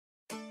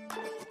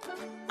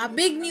A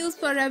big news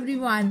for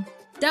everyone.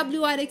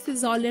 WRX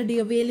is already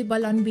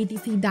available on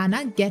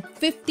BTCDana. Get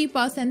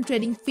 50%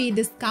 trading fee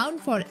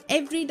discount for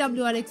every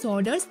WRX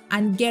orders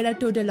and get a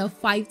total of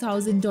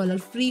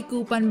 $5,000 free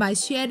coupon by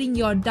sharing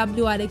your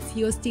WRX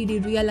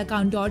USDD real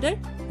account order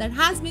that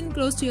has been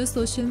close to your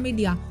social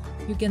media.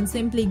 You can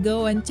simply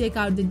go and check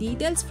out the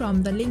details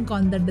from the link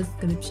on the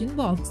description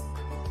box.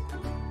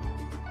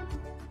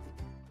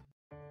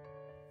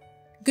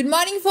 Good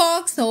morning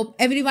folks, hope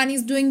everyone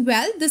is doing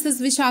well. This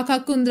is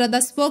Vishakha Kundra, the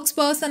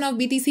spokesperson of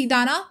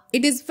BTCDana.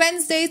 It is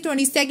Wednesday,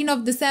 22nd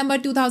of December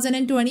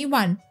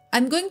 2021.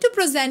 I'm going to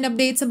present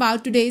updates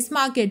about today's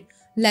market.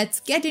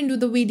 Let's get into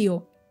the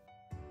video.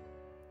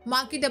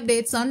 Market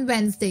updates on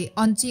Wednesday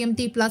on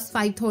GMT plus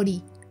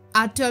 5:30.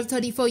 At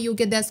 12:34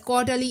 UK there's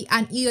quarterly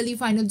and yearly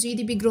final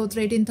GDP growth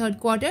rate in third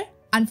quarter,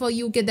 and for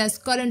UK there's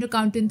current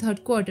account in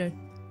third quarter.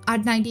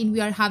 At 19,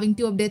 we are having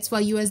two updates for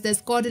US.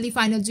 There's quarterly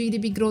final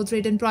GDP growth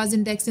rate and price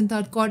index in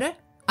third quarter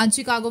and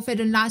Chicago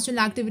Federal National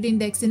Activity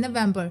Index in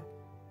November.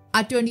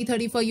 At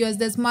 20:30 for US,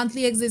 there's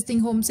monthly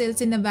existing home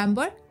sales in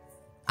November.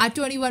 At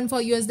 21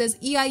 for US, there's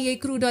EIA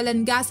crude oil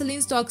and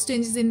gasoline stock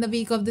exchanges in the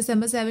week of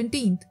December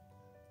 17th.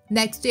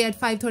 Next day at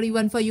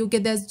 5:31 for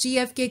UK, there's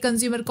GFK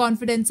consumer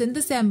confidence in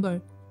December.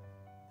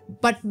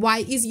 But why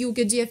is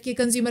UK GFK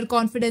consumer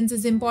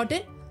confidence is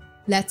important?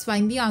 Let's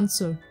find the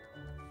answer.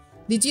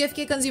 The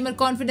GFK consumer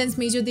confidence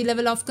measures the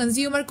level of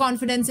consumer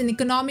confidence in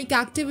economic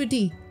activity.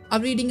 A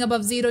reading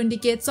above 0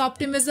 indicates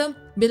optimism,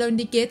 below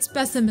indicates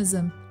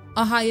pessimism.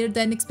 A higher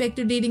than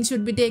expected reading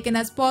should be taken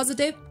as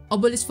positive or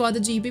bullish for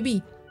the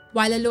GBP,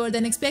 while a lower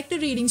than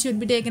expected reading should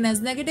be taken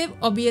as negative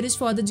or bearish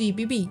for the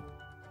GBP.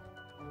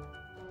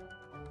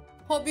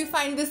 Hope you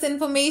find this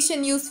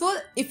information useful.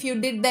 If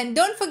you did, then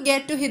don't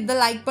forget to hit the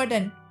like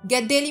button.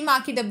 Get daily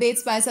market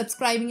updates by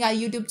subscribing our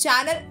YouTube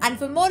channel, and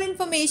for more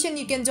information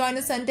you can join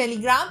us on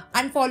Telegram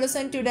and follow us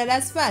on Twitter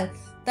as well.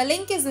 The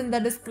link is in the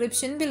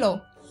description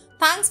below.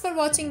 Thanks for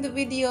watching the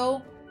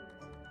video.